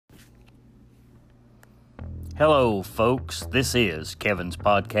Hello, folks. This is Kevin's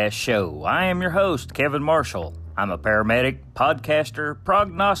Podcast Show. I am your host, Kevin Marshall. I'm a paramedic, podcaster,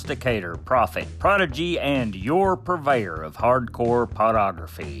 prognosticator, prophet, prodigy, and your purveyor of hardcore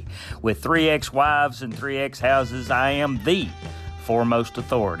podography. With 3 ex-wives and 3 ex-houses, I am the foremost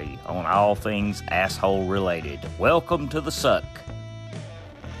authority on all things asshole related. Welcome to the Suck.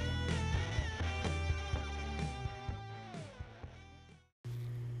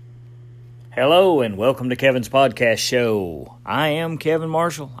 Hello and welcome to Kevin's Podcast Show. I am Kevin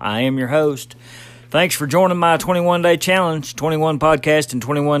Marshall. I am your host. Thanks for joining my 21-day challenge, 21 podcasts in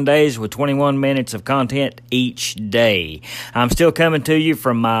 21 days with 21 minutes of content each day. I'm still coming to you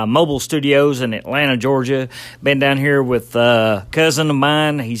from my mobile studios in Atlanta, Georgia. Been down here with a cousin of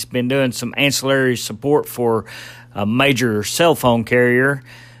mine. He's been doing some ancillary support for a major cell phone carrier.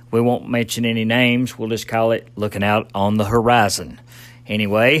 We won't mention any names. We'll just call it Looking Out on the Horizon.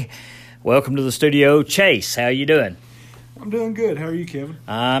 Anyway, welcome to the studio, Chase. How you doing? I'm doing good. How are you, Kevin?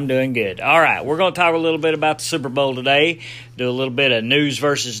 I'm doing good. All right, we're going to talk a little bit about the Super Bowl today, do a little bit of news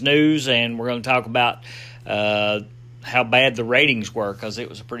versus news, and we're going to talk about how bad the ratings were because it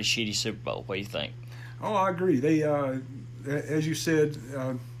was a pretty shitty Super Bowl. What do you think? Oh, I agree. They, as you said,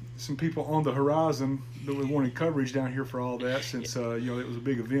 some people on the horizon that were wanting coverage down here for all that since it was a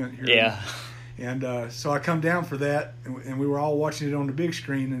big event here. Yeah. And so I come down for that, and we were all watching it on the big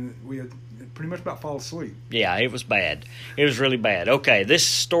screen, and we had pretty much about fall asleep. Yeah, it was bad. It was really bad. Okay, this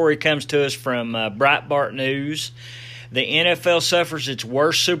story comes to us from Breitbart News. The NFL suffers its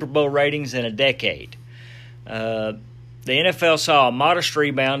worst Super Bowl ratings in a decade. The NFL saw a modest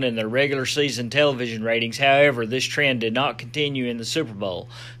rebound in their regular season television ratings. However, this trend did not continue in the Super Bowl.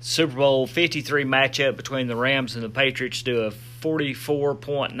 The Super Bowl 53 matchup between the Rams and the Patriots drew a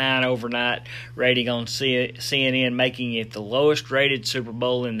 44.9 overnight rating on CNN, making it the lowest rated Super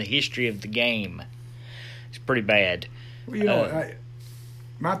Bowl in the history of the game. It's pretty bad. Well,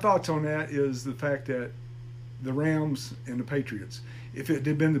 my thoughts on that is the fact that the Rams and the Patriots, if it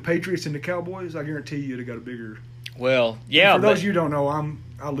had been the Patriots and the Cowboys, I guarantee you it'd have got a bigger... Well, yeah. And for those of you who don't know,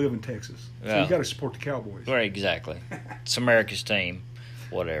 I live in Texas, so you got to support the Cowboys. Right, exactly. It's America's team,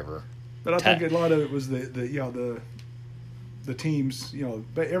 whatever. But I think a lot of it was the teams.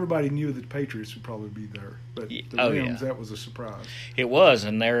 But everybody knew that the Patriots would probably be there, but the Rams, that was a surprise. It was,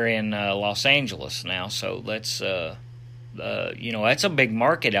 and they're in Los Angeles now, so that's that's a big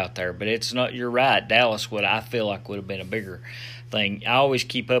market out there. But it's not. You're right. Dallas I feel like would have been a bigger thing. I always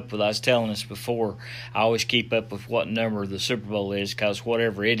keep up with, I was telling us before, I always keep up with what number the Super Bowl is because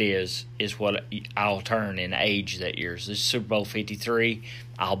whatever it is what I'll turn in age that year. So this is Super Bowl 53,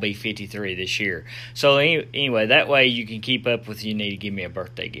 I'll be 53 this year. So anyway, that way you can keep up with, you need to give me a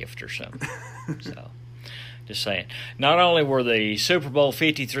birthday gift or something. So, just saying. Not only were the Super Bowl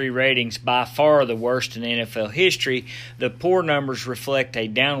 53 ratings by far the worst in NFL history, the poor numbers reflect a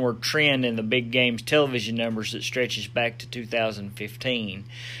downward trend in the big game's television numbers that stretches back to 2015.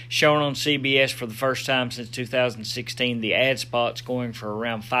 Shown on CBS for the first time since 2016, the ad spots going for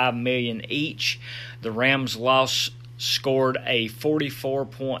around $5 million each. The Rams' loss scored a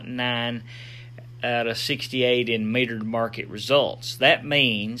 44.9 out of 68 in metered market results. That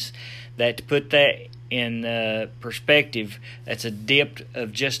means that, to put that in perspective, that's a dip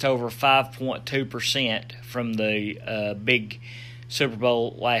of just over 5.2% from the big Super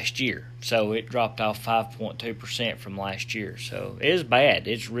Bowl last year. So it dropped off 5.2% from last year. So it is bad.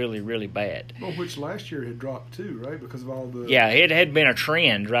 It's really, really bad. Well, which last year had dropped too, right? Because of all the... Yeah, it had been a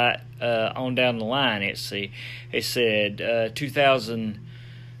trend right on down the line. It said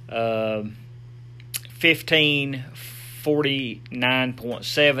 2015,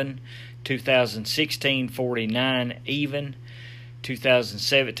 49.7. 2016, 49 even.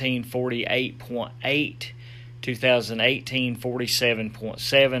 2017, 48.8. 2018,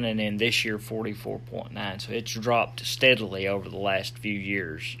 47.7. And then this year, 44.9. So it's dropped steadily over the last few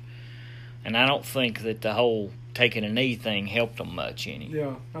years. And I don't think that the whole taking a knee thing helped them much any.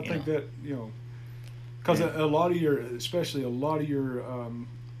 Yeah, I think that, because a lot of your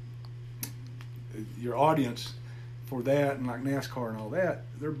audience for that and like NASCAR and all that,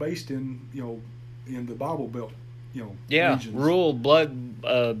 they're based in in the Bible Belt, regions. Rural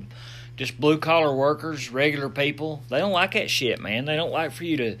just blue collar workers, regular people. They don't like that shit, man. They don't like for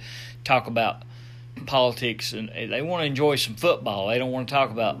you to talk about politics, and they want to enjoy some football. They don't want to talk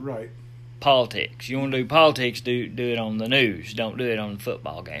about politics. You want to do politics, do it on the news. Don't do it on the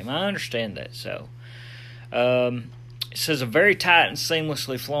football game. I understand that. So, it says a very tight and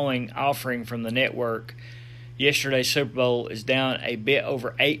seamlessly flowing offering from the network. Yesterday's Super Bowl is down a bit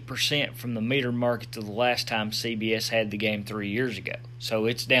over 8% from the meter market to the last time CBS had the game 3 years ago. So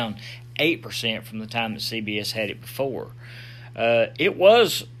it's down 8% from the time that CBS had it before. It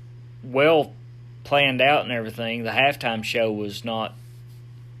was well planned out and everything. The halftime show was not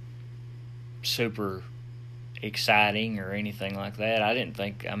super exciting or anything like that. I didn't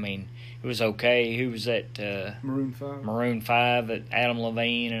think, I mean, it was okay. Who was that? Maroon 5. Maroon 5, Adam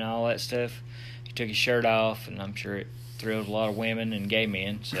Levine and all that stuff. He took his shirt off, and I'm sure it thrilled a lot of women and gay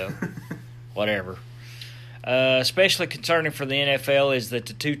men, so whatever. Especially concerning for the NFL is that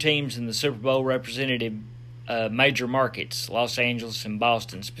the two teams in the Super Bowl represented major markets, Los Angeles and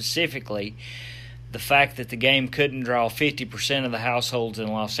Boston. Specifically, the fact that the game couldn't draw 50% of the households in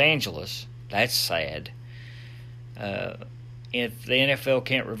Los Angeles, that's sad. If the NFL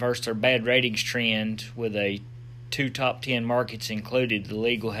can't reverse their bad ratings trend with a 2 top 10 markets included, the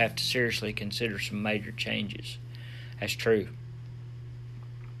league will have to seriously consider some major changes. That's true.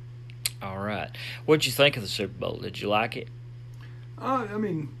 All right. What'd you think of the Super Bowl? Did you like it? I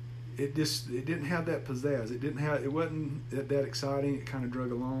mean, it didn't have that pizzazz. It wasn't that exciting. It kind of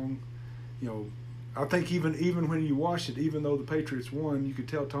drug along. You know, I think even when you watched it, even though the Patriots won, you could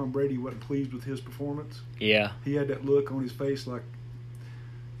tell Tom Brady wasn't pleased with his performance. Yeah. He had that look on his face like,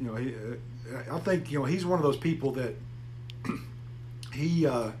 you know, I think, you know, he's one of those people that he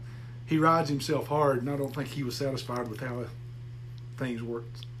rides himself hard, and I don't think he was satisfied with how things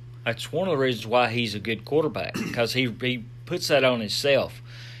worked. That's one of the reasons why he's a good quarterback, because he puts that on himself.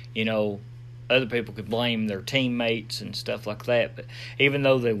 You know, other people could blame their teammates and stuff like that, but even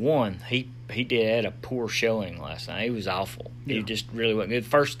though they won, he had a poor showing last night. He was awful. Yeah. He just really wasn't good.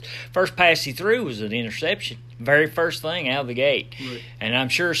 First pass he threw was an interception. Very first thing out of the gate. Right. And I'm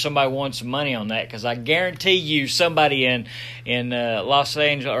sure somebody won some money on that, because I guarantee you somebody in Los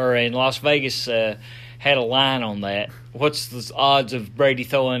Angeles or in Las Vegas had a line on that. What's the odds of Brady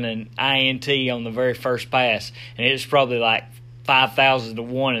throwing an INT on the very first pass? And it was probably like 5,000 to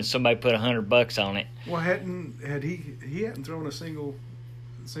 1, and somebody put $100 on it. Well, he hadn't thrown a single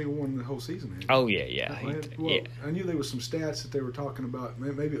one the whole season. Oh yeah. Yeah. I knew there was some stats that they were talking about.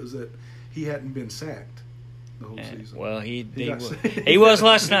 Maybe it was that he hadn't been sacked the whole season. Well, he was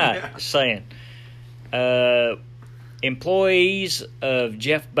last night. Yeah. Saying, employees of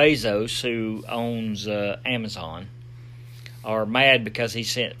Jeff Bezos, who owns Amazon, are mad because he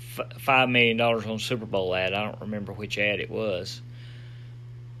sent $5 million on Super Bowl ad. I don't remember which ad it was.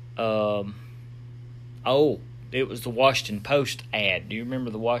 It was the Washington Post ad. Do you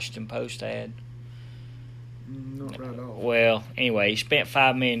remember the Washington Post ad? Not right at all. Well, anyway, he spent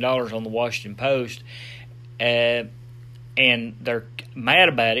 $5 million on the Washington Post, and they're mad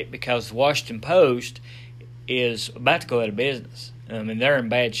about it because the Washington Post is about to go out of business. I mean, they're in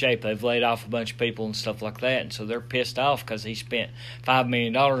bad shape. They've laid off a bunch of people and stuff like that, and so they're pissed off because he spent $5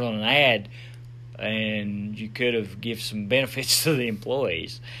 million on an ad, and you could have given some benefits to the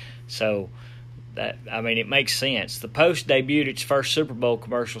employees. So, it makes sense. The Post debuted its first Super Bowl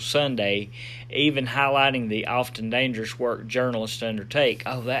commercial Sunday, even highlighting the often dangerous work journalists undertake.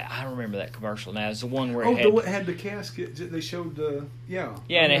 I remember that commercial now. It's the one where it had the casket. They showed the Yeah,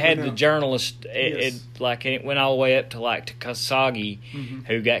 and it had the journalist. It went all the way up to Khashoggi,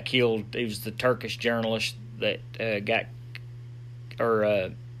 who got killed. He was the Turkish journalist that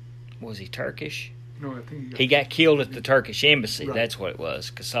was he Turkish? No, I think he got killed at the Turkish embassy. Right. That's what it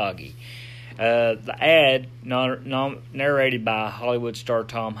was, Khashoggi. The ad, narrated by Hollywood star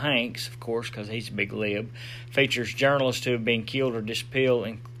Tom Hanks, of course, because he's a big lib, features journalists who have been killed or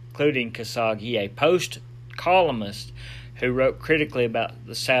disappeared, including Khashoggi, a Post columnist who wrote critically about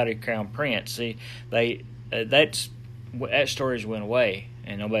the Saudi crown prince. See, that story's went away,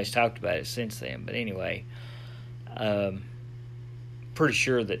 and nobody's talked about it since then. But anyway, pretty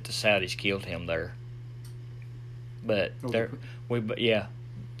sure that the Saudis killed him there. But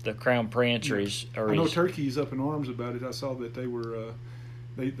the crown prince I know Turkey's up in arms about it. I saw that they were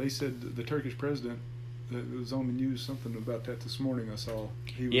they said the Turkish president, it was on the news, something about that this morning. I saw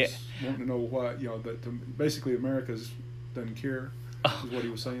he was wanting to know why, that basically America doesn't care, is what he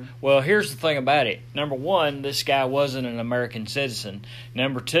was saying. Well, here's the thing about it. Number one, this guy wasn't an American citizen.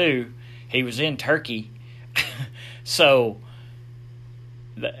 Number two, he was in Turkey. So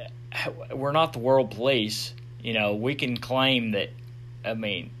we're not the world police. We can claim that.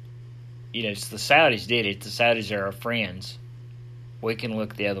 It's the Saudis did it. The Saudis are our friends. We can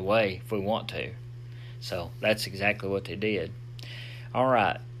look the other way if we want to. So that's exactly what they did. All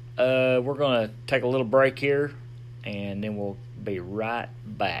right. We're going to take a little break here, and then we'll be right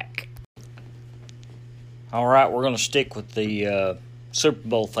back. All right. We're going to stick with the Super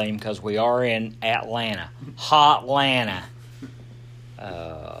Bowl theme because we are in Atlanta. Hotlanta.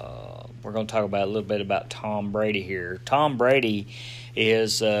 We're going to talk about a little bit about Tom Brady here. Tom Brady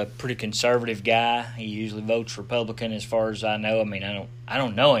is a pretty conservative guy. He usually votes Republican, as far as I know. I mean, I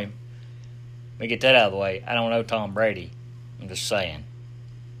don't know him. Let me get that out of the way. I don't know Tom Brady. I'm just saying.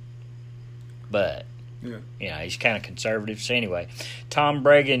 But yeah, he's kind of conservative. So anyway, Tom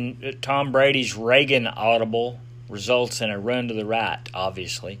Brady's Reagan audible results in a run to the right,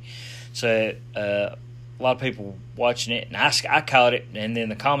 obviously. So a lot of people watching it, and I caught it, and then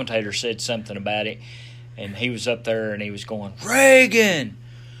the commentator said something about it, and he was up there and he was going, Reagan,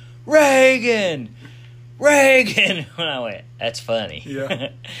 Reagan, Reagan. When I went, that's funny.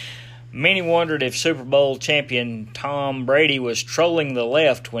 Yeah. Many wondered if Super Bowl champion Tom Brady was trolling the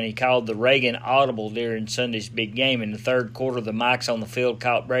left when he called the Reagan audible during Sunday's big game. In the third quarter, the mics on the field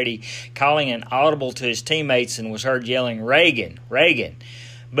caught Brady calling an audible to his teammates and was heard yelling, Reagan, Reagan.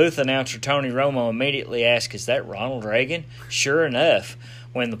 Booth announcer Tony Romo immediately asked, is that Ronald Reagan? Sure enough,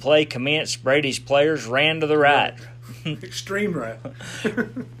 when the play commenced, Brady's players ran to the right. Extreme right.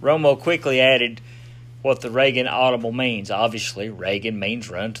 Romo quickly added what the Reagan audible means. Obviously, Reagan means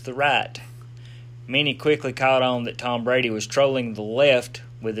run to the right. Many quickly caught on that Tom Brady was trolling the left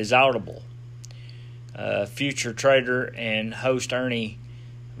with his audible. Future trader and host Ernie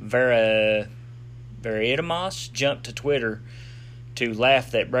Veridimas jumped to Twitter to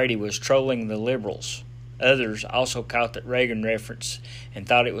laugh that Brady was trolling the liberals. Others also caught that Reagan reference and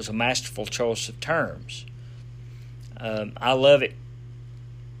thought it was a masterful choice of terms. I love it,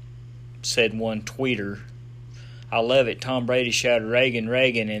 said one tweeter. I love it. Tom Brady shouted Reagan,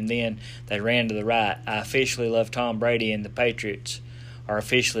 Reagan, and then they ran to the right. I officially love Tom Brady, and the Patriots are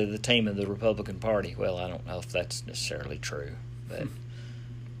officially the team of the Republican Party. Well, I don't know if that's necessarily true, but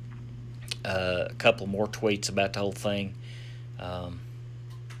a couple more tweets about the whole thing. Yeah,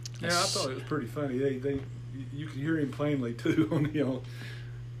 I thought it was pretty funny. You could hear him plainly too.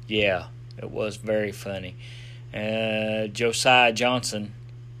 Yeah, it was very funny. Josiah Johnson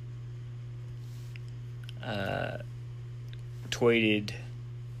tweeted.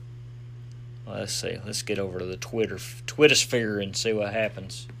 Well, let's see. Let's get over to the Twittersphere and see what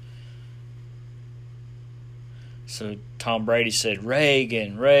happens. So Tom Brady said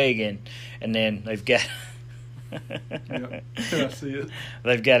Reagan, Reagan, and then they've got. Yeah, I see it.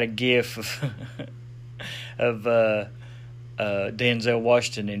 They've got a GIF of Denzel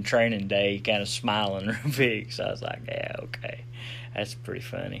Washington in Training Day, kind of smiling real big. So I was like, yeah, okay, that's pretty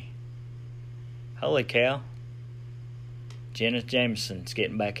funny. Holy cow! Jenna Jameson's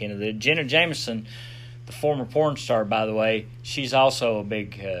getting back into the Jenna Jameson, the former porn star, by the way. She's also a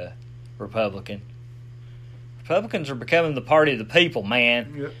big Republican. Republicans are becoming the party of the people,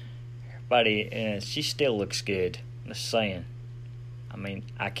 man. Yep. Everybody, she still looks good. Just saying. I mean,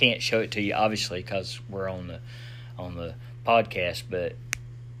 I can't show it to you obviously because we're on the podcast, but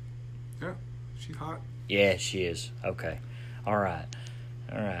yeah, she's hot. Yeah, she is. Okay, all right.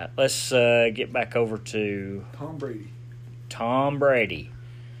 Let's get back over to Tom Brady. Tom Brady.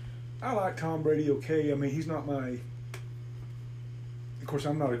 I like Tom Brady. Okay, I mean he's not my. Of course,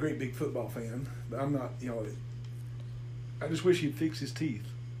 I'm not a great big football fan, but I'm not. I just wish he'd fix his teeth.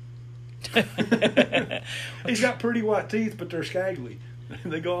 He's got pretty white teeth, but they're scraggly.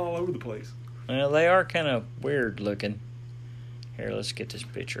 They go all over the place. Well, they are kind of weird looking. Here, let's get this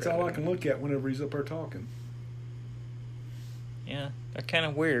picture. That's all I can look at whenever he's up there talking. Yeah, they're kind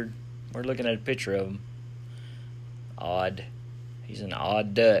of weird. We're looking at a picture of him. Odd. He's an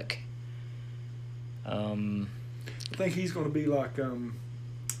odd duck. I think he's going to be like I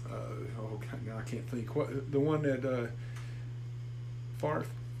can't think what the one that Favre.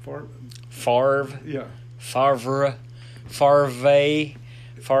 Yeah. Farvey.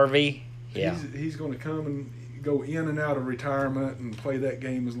 Yeah. He's going to come and go in and out of retirement and play that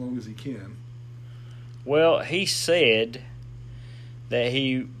game as long as he can. Well, he said that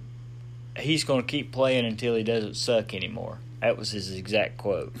he's going to keep playing until he doesn't suck anymore. That was his exact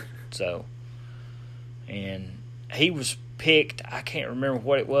quote. So, and he was picked, I can't remember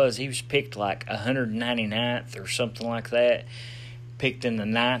what it was. He was picked like 199th or something like that. Picked in the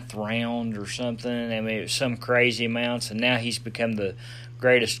 9th round or something. I mean, it was some crazy amounts, and now he's become the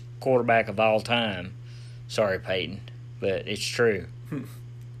greatest quarterback of all time. Sorry, Peyton, but it's true.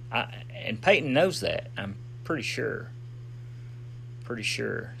 And Peyton knows that. I'm pretty sure.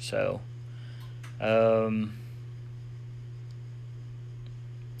 So,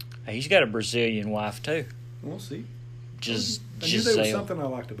 he's got a Brazilian wife too. We'll see. I knew there was something I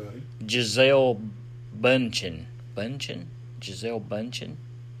liked about him. Gisele Bündchen. Gisele Bündchen.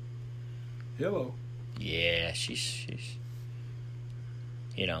 Hello. Yeah, she's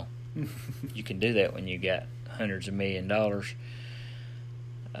you can do that when you got hundreds of $1 million.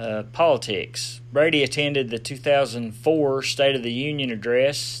 Politics. Brady attended the 2004 State of the Union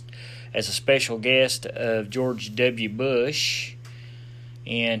address as a special guest of George W. Bush.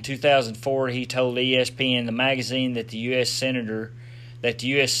 In 2004, he told ESPN the magazine that the U.S.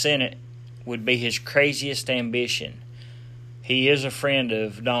 Senate would be his craziest ambition. He is a friend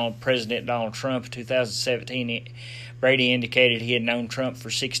of President Donald Trump. In 2017, Brady indicated he had known Trump for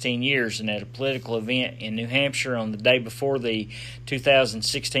 16 years, and at a political event in New Hampshire on the day before the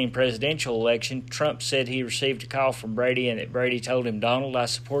 2016 presidential election, Trump said he received a call from Brady and that Brady told him, "Donald, I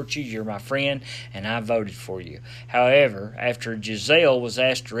support you, you're my friend, and I voted for you." However, after Giselle was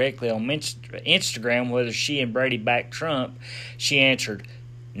asked directly on Instagram whether she and Brady backed Trump, she answered,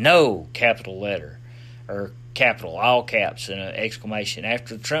 "No," capital letter, or capital, all caps, and an exclamation.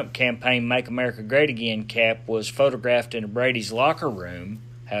 After the Trump campaign Make America Great Again cap was photographed in Brady's locker room,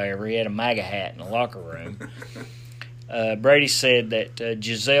 however, he had a MAGA hat in the locker room, Brady said that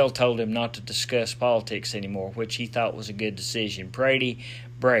Giselle told him not to discuss politics anymore, which he thought was a good decision. Brady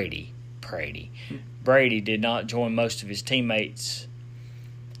did not join most of his teammates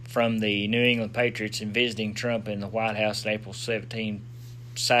from the New England Patriots in visiting Trump in the White House on April 17,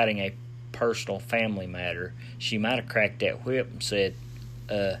 citing a personal family matter. She might have cracked that whip and said,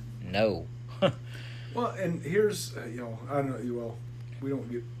 no. Well, and here's, I don't know, well, we don't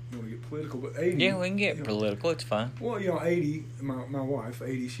get political, but 80. Yeah, we can get political. It's fine. Well, 80, my wife,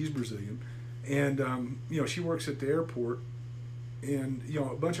 80, she's Brazilian. And, she works at the airport. And,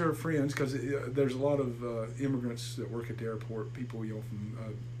 a bunch of her friends, because there's a lot of immigrants that work at the airport, people,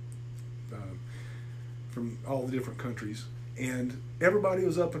 from all the different countries. And everybody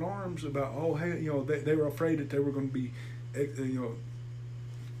was up in arms about, they were afraid that they were going to be,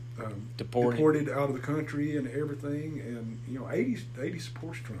 deported out of the country and everything. And 80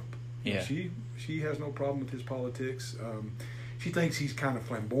 supports Trump. Yeah, she has no problem with his politics. She thinks he's kind of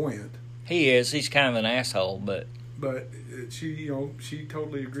flamboyant. He is. He's kind of an asshole, but she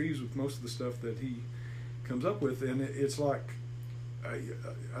totally agrees with most of the stuff that he comes up with, and it's like, I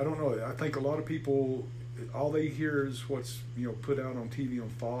don't know. I think a lot of people, all they hear is what's put out on TV on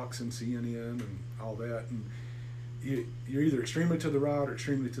Fox and CNN and all that, and you're either extremely to the right or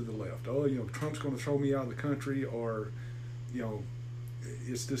extremely to the left. Trump's going to throw me out of the country, or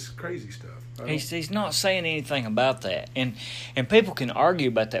it's this crazy stuff. He's not saying anything about that, and people can argue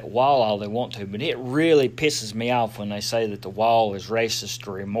about that wall all they want to, but it really pisses me off when they say that the wall is racist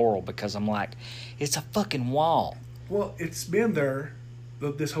or immoral, because I'm like, it's a fucking wall. Well, it's been there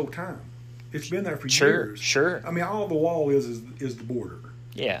this whole time. It's been there for years. Sure. I mean, all the wall is the border.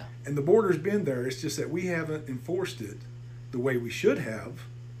 Yeah. And the border's been there. It's just that we haven't enforced it the way we should have.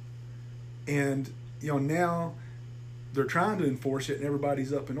 And, now they're trying to enforce it and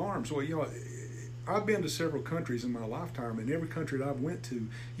everybody's up in arms. Well, I've been to several countries in my lifetime, and every country that I've went to,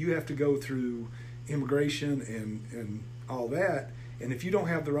 you have to go through immigration and all that. And if you don't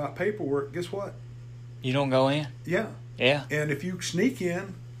have the right paperwork, guess what? You don't go in? Yeah. Yeah. And if you sneak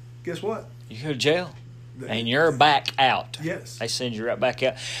in, guess what? You go to jail. And you're back out. Yes. They send you right back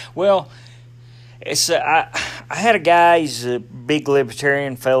out. Well, it's I had a guy, he's a big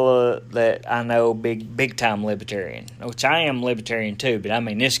libertarian fella that I know, big time libertarian, which I am libertarian too, but I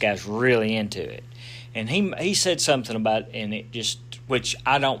mean, this guy's really into it. And he said something about, and it just, which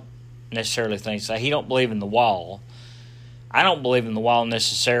I don't necessarily think so. He don't believe in the wall. I don't believe in the wall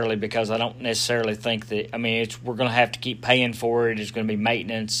necessarily, because I don't necessarily think that, we're going to have to keep paying for it. There's going to be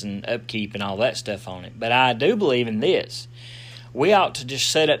maintenance and upkeep and all that stuff on it. But I do believe in this. We ought to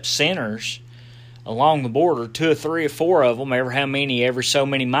just set up centers along the border, 2 or 3 or 4 of them, every so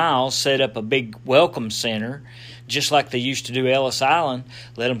many miles, set up a big welcome center, just like they used to do Ellis Island.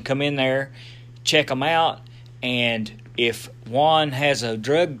 Let them come in there, check them out, and if Juan has a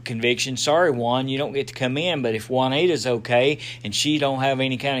drug conviction, sorry, Juan, you don't get to come in. But if Juanita's okay and she don't have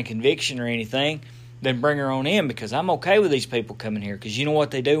any kind of conviction or anything, then bring her on in, because I'm okay with these people coming here. Because you know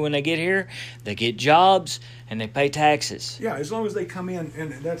what they do when they get here? They get jobs and they pay taxes. Yeah, as long as they come in,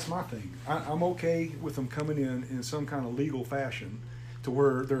 and that's my thing. I'm okay with them coming in some kind of legal fashion, to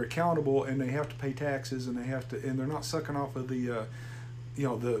where they're accountable and they have to pay taxes, and they're not sucking off of the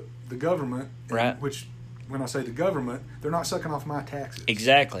government, right? Which, when I say the government, they're not sucking off my taxes.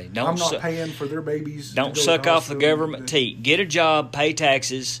 Exactly. I'm not paying for their babies. Don't suck off the government teat. Get a job, pay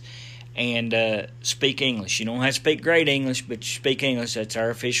taxes, and speak English. You don't have to speak great English, but you speak English. That's our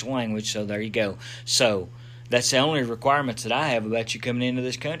official language, so there you go. So that's the only requirements that I have about you coming into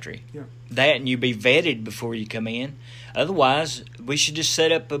this country. Yeah. That, and you be vetted before you come in. Otherwise, we should just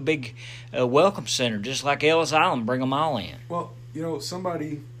set up a big welcome center, just like Ellis Island, bring them all in. Well,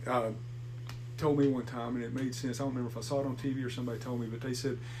 somebody... told me one time, and it made sense. I don't remember if I saw it on TV or somebody told me, but they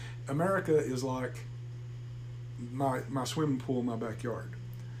said America is like my swimming pool in my backyard,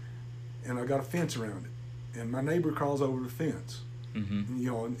 and I got a fence around it, and my neighbor crawls over the fence, Mm-hmm.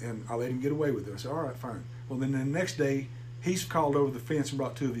 and I let him get away with it. I said, all right, fine. Well, then the next day, he's crawled over the fence and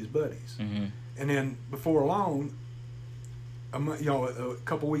brought two of his buddies, Mm-hmm. and then before long, a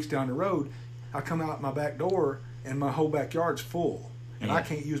couple weeks down the road, I come out my back door and my whole backyard's full, and I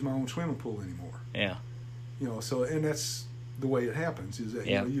can't use my own swimming pool anymore. Yeah. So and that's the way it happens. Is that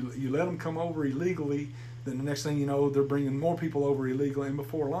Yeah. you let them come over illegally, then the next thing you know, they're bringing more people over illegally, and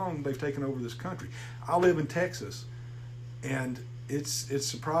before long, they've taken over this country. I live in Texas, and it's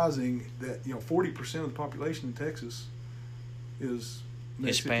surprising that 40% of the population in Texas is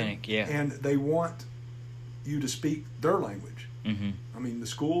Mexican, Hispanic, yeah. and they want you to speak their language. Mm-hmm. I mean, the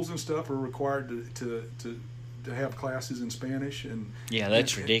schools and stuff are required to have classes in Spanish, and Yeah,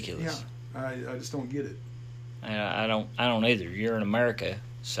 that's ridiculous. Yeah, I just don't get it. I don't either. You're in America,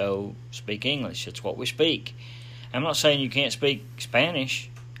 so speak English. It's what we speak. I'm not saying you can't speak Spanish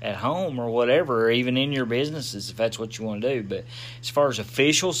at home or whatever, or even in your businesses if that's what you want to do. But as far as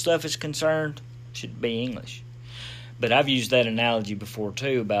official stuff is concerned, it should be English. But I've used that analogy before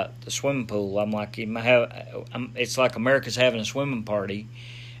too about the swimming pool. I'm like, it's like America's having a swimming party,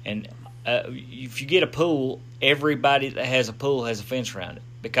 and if you get a pool, everybody that has a pool has a fence around it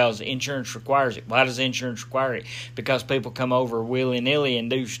because insurance requires it. Why does insurance require it? Because people come over willy-nilly and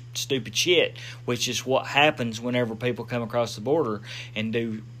do stupid shit, which is what happens whenever people come across the border and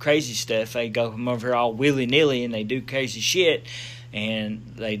do crazy stuff. They go come over here all willy-nilly and they do crazy shit,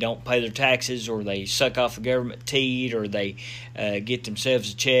 and they don't pay their taxes, or they suck off the government teat, or they get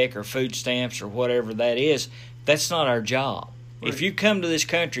themselves a check or food stamps or whatever that is. That's not our job. Right. If you come to this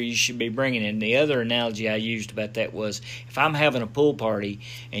country, you should be bringing in. The other analogy I used about that was, if I'm having a pool party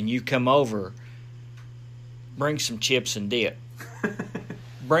and you come over, bring some chips and dip.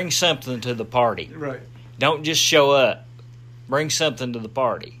 Bring something to the party. Right. Don't just show up. Bring something to the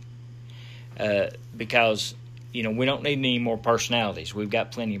party. Because we don't need any more personalities. We've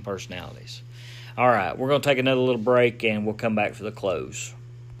got plenty of personalities. All right, we're going to take another little break, and we'll come back for the close.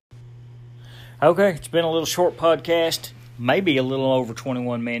 Okay, it's been a little short podcast, maybe a little over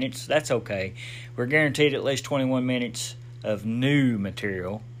 21 minutes. That's okay. We're guaranteed at least 21 minutes of new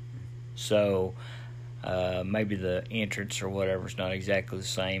material. So maybe the entrance or whatever is not exactly the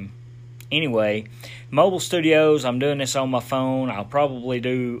same. Anyway, mobile studios, I'm doing this on my phone. I'll probably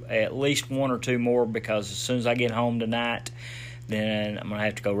do at least one or two more, because as soon as I get home tonight, then I'm going to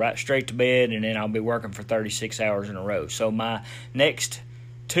have to go right straight to bed, and then I'll be working for 36 hours in a row. So my next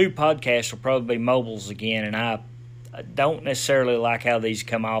two podcasts will probably be mobiles again, and I don't necessarily like how these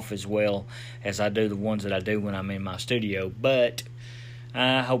come off as well as I do the ones that I do when I'm in my studio, but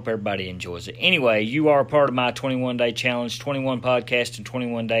I hope everybody enjoys it. Anyway, you are a part of my 21-day challenge, 21 podcasts in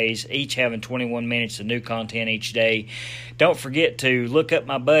 21 days, each having 21 minutes of new content each day. Don't forget to look up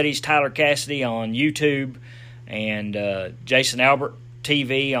my buddies Tyler Cassidy on YouTube and Jason Albert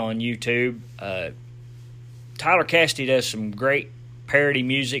TV on YouTube. Tyler Cassidy does some great parody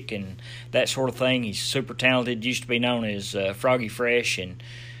music and that sort of thing. He's super talented. Used to be known as Froggy Fresh, and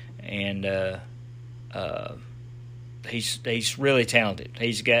he's really talented.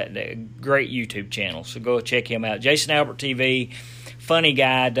 He's got a great YouTube channel, so go check him out. Jason Albert TV, funny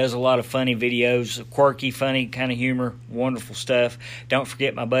guy, does a lot of funny videos, quirky, funny kind of humor, wonderful stuff. Don't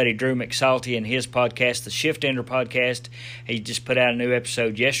forget my buddy Drew McSalty and his podcast, the Shift Ender Podcast. He just put out a new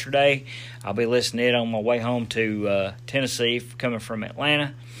episode yesterday. I'll be listening to it on my way home to Tennessee, coming from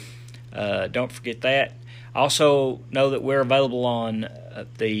Atlanta. Don't forget that. Also, know that we're available on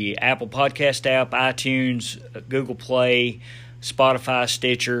the Apple Podcast app, iTunes, Google Play, Spotify,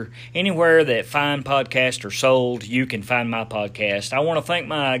 Stitcher. Anywhere that fine podcasts are sold, you can find my podcast. I want to thank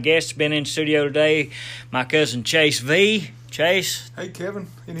my guests been in studio today, my cousin Chase V. Chase. Hey, Kevin.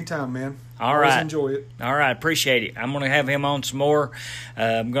 Anytime, man. All right. Always enjoy it. All right. Appreciate it. I'm going to have him on some more.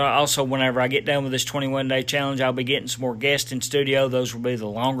 I'm going to also, whenever I get done with this 21-day challenge, I'll be getting some more guests in studio. Those will be the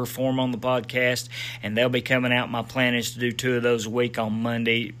longer form on the podcast, and they'll be coming out. My plan is to do 2 of those a week on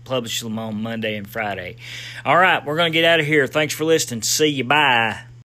Monday, publish them on Monday and Friday. All right. We're going to get out of here. Thanks for listening. See you. Bye.